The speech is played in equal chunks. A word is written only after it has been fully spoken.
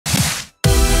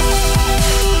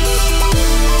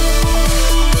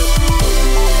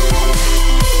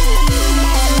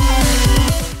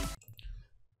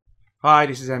Hi,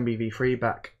 this is MBV3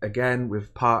 back again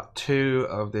with part 2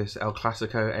 of this El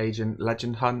Classico agent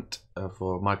legend hunt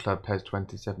for my club PES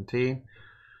 2017.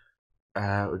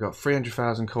 We've got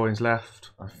 300,000 coins left.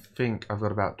 I think I've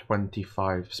got about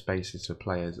 25 spaces for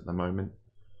players at the moment.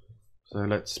 So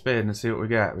let's spin and see what we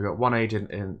get. We've got one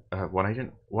legend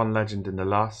in the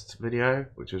last video,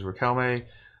 which was Raquelme.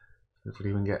 Hopefully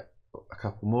we can get a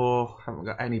couple more. Haven't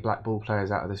got any black ball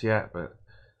players out of this yet, but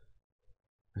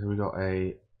we got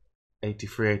a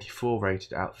 83-84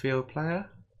 rated outfield player.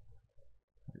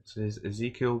 It is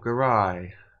Ezekiel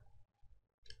Garay,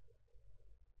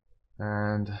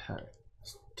 and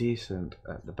it's decent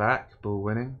at the back, ball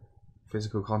winning,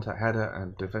 physical contact header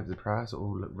and defensive prowess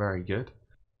all look very good.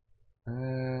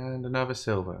 And another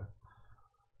silver.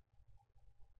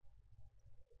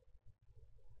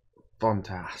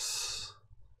 Fontas.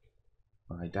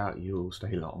 I doubt you'll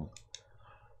stay long.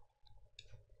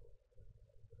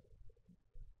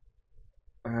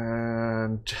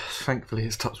 And thankfully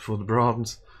it stops for the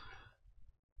bronze.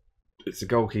 It's a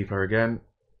goalkeeper again.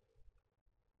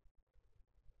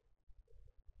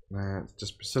 And it's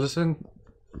just Basilicin.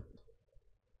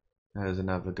 There's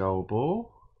another goal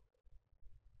ball.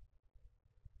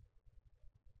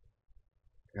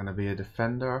 Gonna be a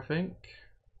defender, I think.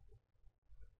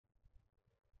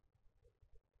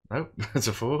 Nope, it's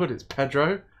a forward, it's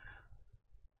Pedro.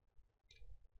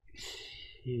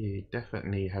 He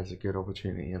definitely has a good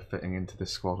opportunity of fitting into this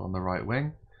squad on the right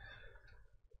wing.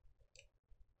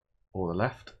 Or the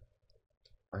left.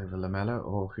 Over Lamela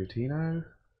or Coutinho.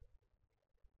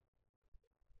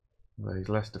 Well, he's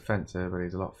less defensive, but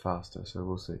he's a lot faster, so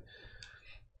we'll see.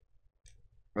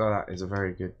 Well, that is a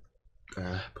very good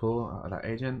pull out of that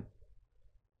agent.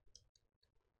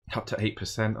 Up to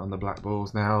 8% on the black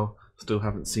balls now. Still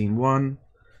haven't seen one.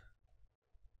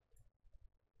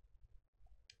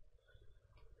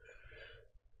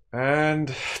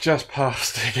 And just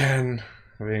passed again,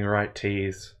 being right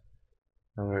teased.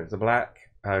 Whether it's a black,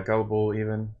 gold ball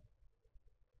even.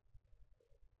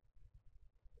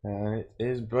 And it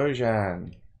is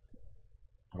Bojan.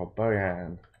 Or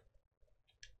Bojan.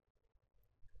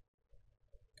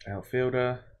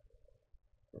 Outfielder.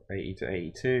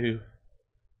 80-82.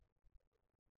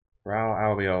 Raul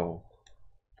Albiol,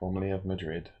 formerly of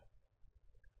Madrid.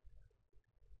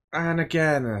 And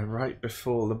again, right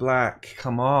before the black.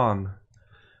 Come on.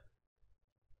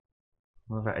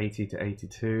 Another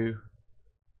 80-82.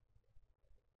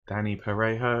 Danny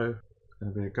Parejo.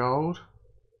 Going to be a gold.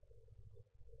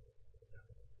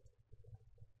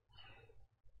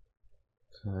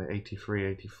 So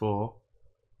 83-84.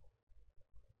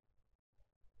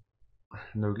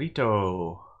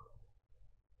 Nolito.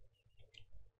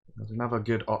 There's another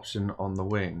good option on the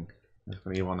wing.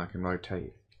 Definitely one I can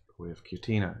rotate with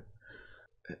Coutinho.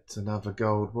 It's another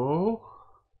gold ball.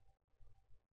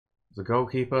 The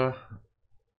goalkeeper.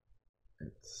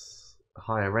 It's a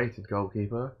higher rated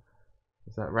goalkeeper.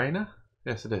 Is that Reina?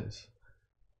 Yes, it is.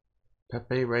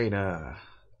 Pepe Reina.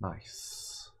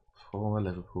 Nice. Former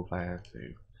Liverpool player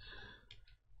too.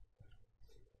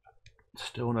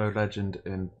 Still no legend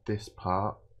in this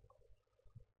part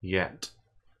yet.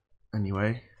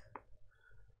 Anyway.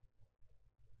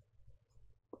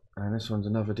 And this one's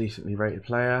another decently rated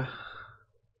player.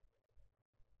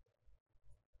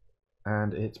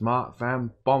 And it's Mark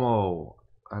van Bommel.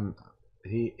 And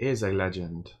he is a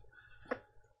legend.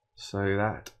 So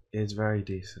that is very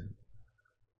decent.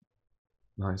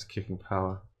 Nice kicking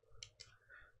power.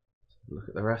 Look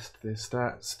at the rest of his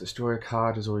stats. Destroy a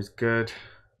card is always good.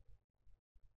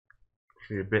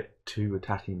 Actually a bit too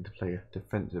attacking to play a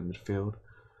defensive midfield.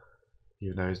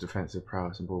 Even though his defensive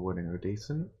prowess and ball winning are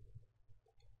decent.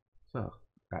 So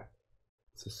that's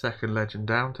the second legend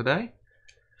down today.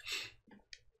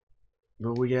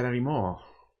 Will we get any more?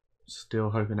 Still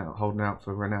holding out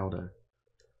for Ronaldo.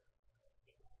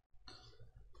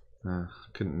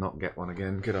 Couldn't not get one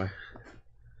again, could I?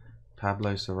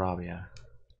 Pablo Sarabia.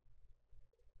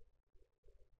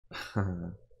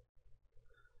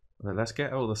 But let's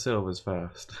get all the silvers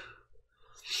first.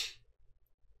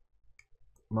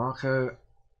 Marco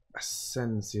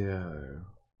Asensio.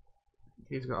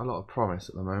 He's got a lot of promise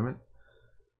at the moment.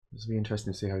 This will be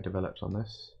interesting to see how he develops on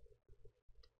this.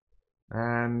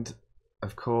 And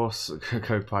of course,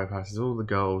 Code bypasses all the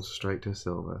goals straight to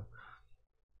silver.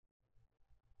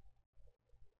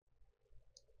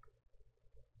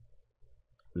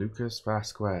 Lucas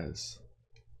Vasquez.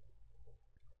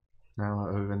 Now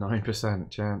over 9%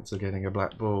 chance of getting a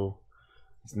black ball.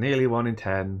 It's nearly 1 in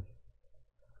 10.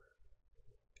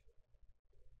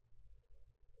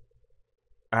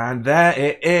 And there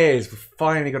it is. We've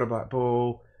finally got a black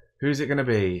ball. Who's it going to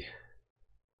be?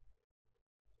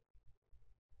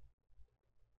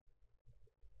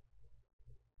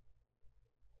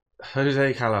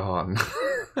 Jose Callahan.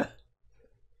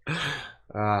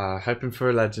 Hoping for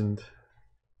a legend.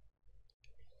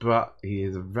 But he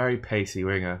is a very pacey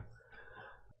winger.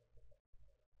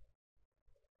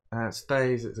 And it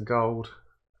stays, it's a gold.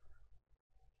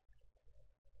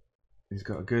 He's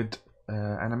got a good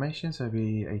animation, so it'll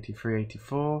be 83,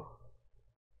 84.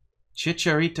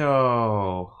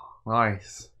 Chicharito!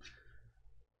 Nice.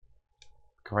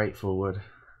 Great forward.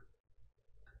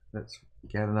 Let's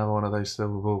get another one of those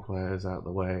silver ball players out of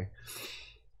the way.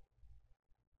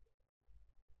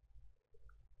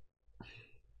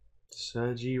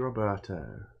 Sergi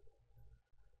Roberto.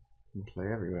 Can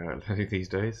play everywhere these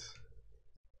days.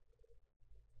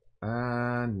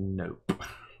 Nope.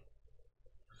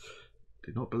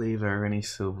 Do not believe there are any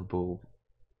silver ball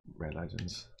red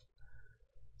legends.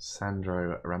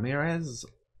 Sandro Ramirez.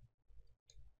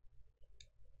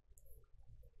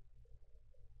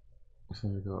 So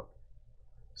we've got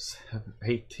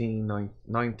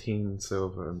 19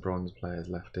 silver and bronze players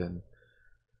left in.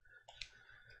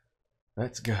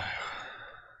 Let's go.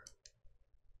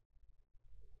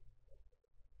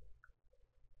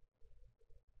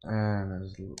 And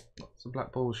there's lots of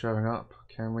black balls showing up.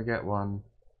 Can we get one?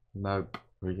 Nope.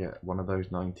 We get one of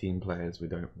those 19 players we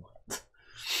don't want.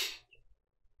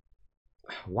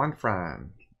 One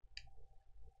Fran.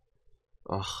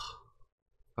 Ugh.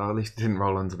 Oh, at least it didn't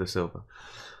roll onto the silver.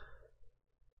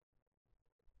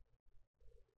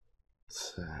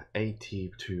 It's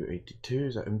 80 to 82.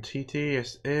 Is that MTT?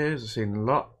 Yes, it is. I've seen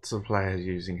lots of players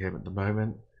using him at the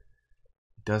moment.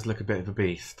 He does look a bit of a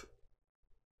beast.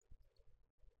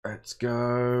 Let's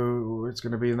go. It's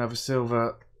going to be another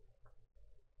silver.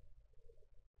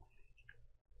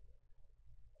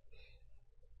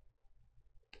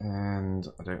 And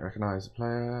I don't recognise the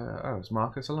player. Oh, it's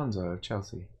Marcus Alonso of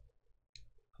Chelsea.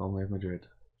 Formerly of Madrid.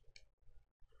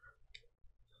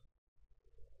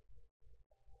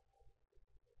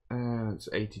 And it's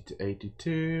 80 to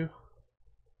 82.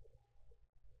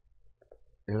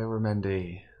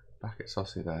 Illuminati back at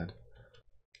Sociedad.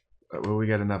 Will we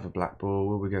get another black ball?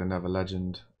 Will we get another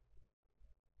legend?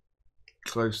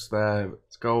 Close there.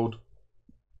 It's gold.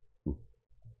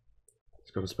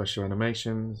 It's got a special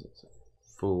animation. It's a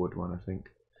forward one, I think.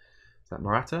 Is that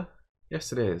Morata?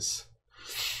 Yes, it is.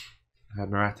 I had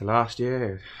Morata last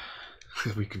year.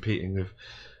 We're competing with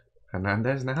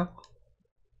Hernandez now.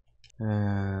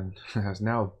 And that's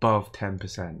now above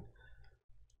 10%.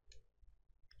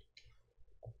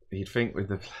 You'd think with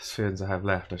the spins I have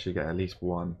left, I should get at least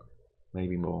one.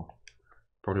 Maybe more.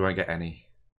 Probably won't get any.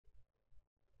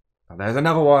 Oh, there's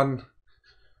another one.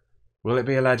 Will it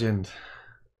be a legend?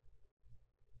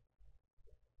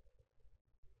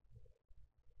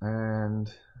 And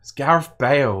it's Gareth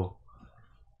Bale.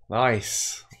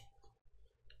 Nice.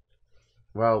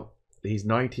 Well, he's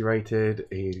 90 rated.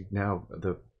 He's now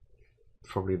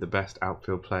probably the best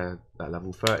outfield player at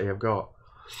level 30 I've got.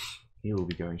 He will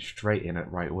be going straight in at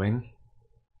right wing.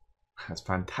 That's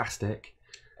fantastic.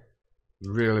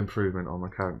 Real improvement on my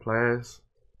current players.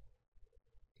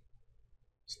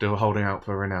 Still holding out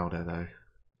for Ronaldo though.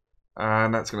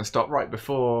 And that's going to stop right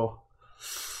before.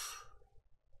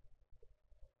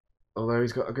 Although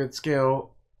he's got a good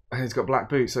skill. And he's got black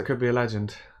boots, so it could be a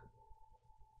legend.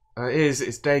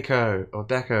 It's Deco, or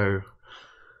Deco.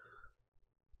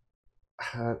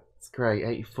 That's great.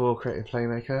 84 creative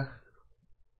playmaker.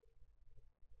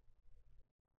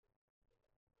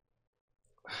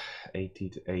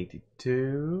 $80 to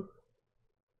 82.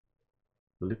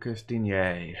 Lucas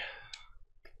Digne.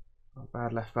 Not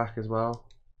bad left back as well.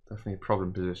 Definitely a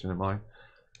problem position of mine.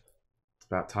 It's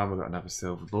about time I got another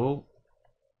silver ball.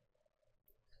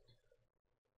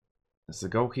 It's the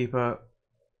goalkeeper.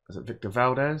 Is it Victor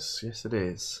Valdez? Yes, it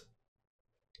is.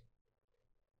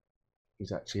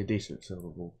 He's actually a decent silver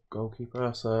ball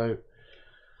goalkeeper, so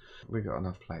we got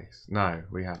enough place. No,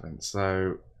 we haven't.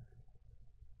 So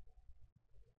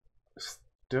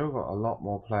still got a lot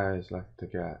more players left to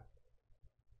get.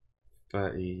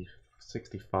 30,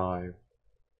 65,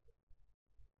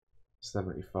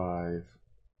 75,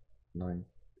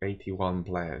 81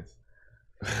 players,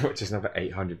 which is another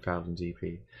 800,000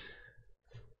 GP.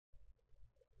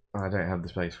 I don't have the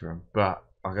space for them, but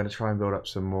I'm going to try and build up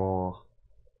some more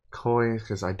coins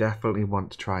because I definitely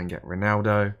want to try and get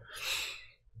Ronaldo.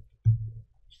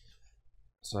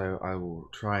 So I will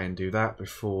try and do that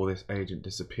before this agent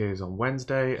disappears on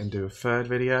Wednesday and do a third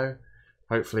video.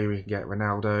 Hopefully we can get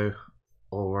Ronaldo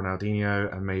or Ronaldinho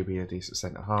and maybe a decent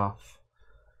centre half.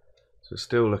 So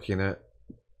still looking at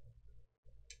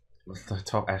the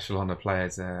top echelon of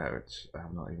players there, which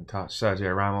I've not even touched.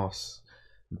 Sergio Ramos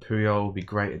and Puyol will be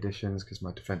great additions because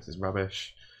my defence is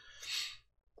rubbish.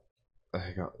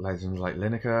 They got legends like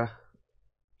Lineker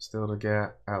still to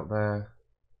get out there.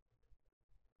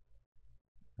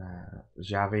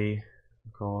 Xavi,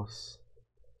 of course.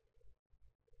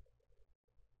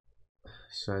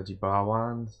 Sergi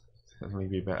Barwan, definitely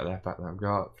be better left back than I've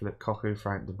got. Philip Cocu,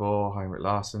 Frank de Boer, Heinrich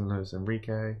Larsson, Luis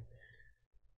Enrique,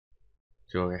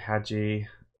 Jorge Hadji.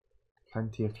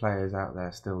 Plenty of players out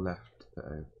there still left that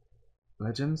are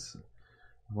legends.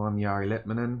 One Jari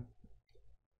Litmanen.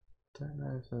 Don't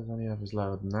know if there's any others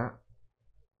lower than that.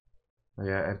 Oh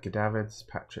yeah, Edgar Davids,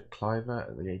 Patrick Kluivert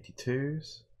at the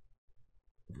 82s.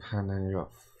 And then you've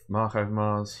got Mark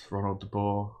Overmars, Ronald de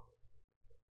Boer.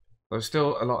 There's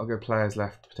still a lot of good players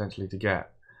left potentially to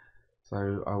get.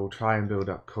 So I will try and build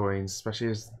up coins, especially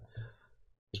as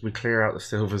we clear out the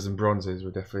silvers and bronzes.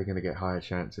 We're definitely going to get higher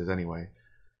chances anyway.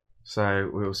 So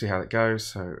we'll see how it goes.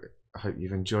 So I hope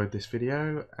you've enjoyed this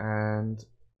video and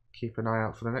keep an eye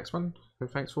out for the next one. So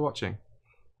thanks for watching.